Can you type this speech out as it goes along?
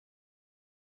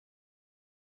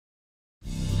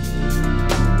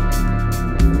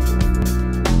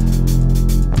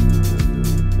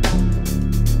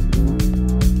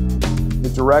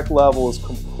direct level is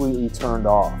completely turned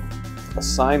off. A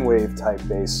sine wave type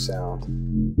bass sound.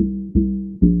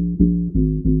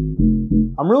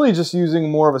 I'm really just using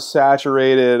more of a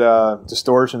saturated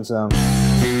distortion sound.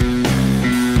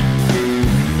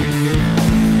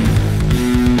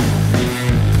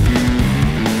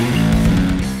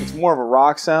 It's more of a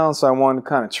rock sound, so I wanted to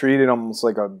kind of treat it almost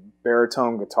like a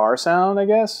baritone guitar sound, I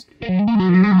guess. Kind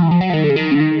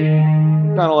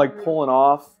of like pulling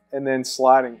off and then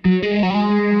sliding.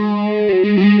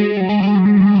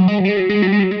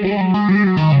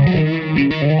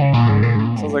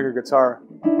 Sounds like a guitar.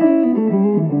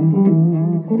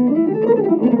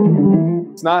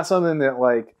 It's not something that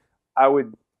like I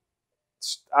would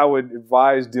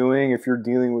advise doing if you're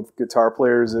dealing with guitar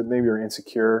players that maybe are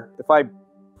insecure. If I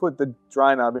put the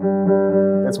dry knob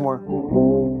in, it's more.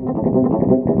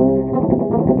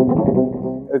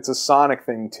 It's a sonic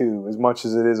thing too, as much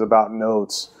as it is about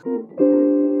notes.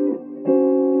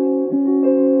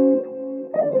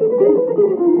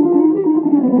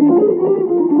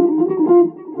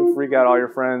 You'll freak out all your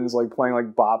friends like playing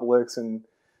like bop licks and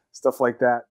stuff like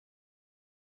that.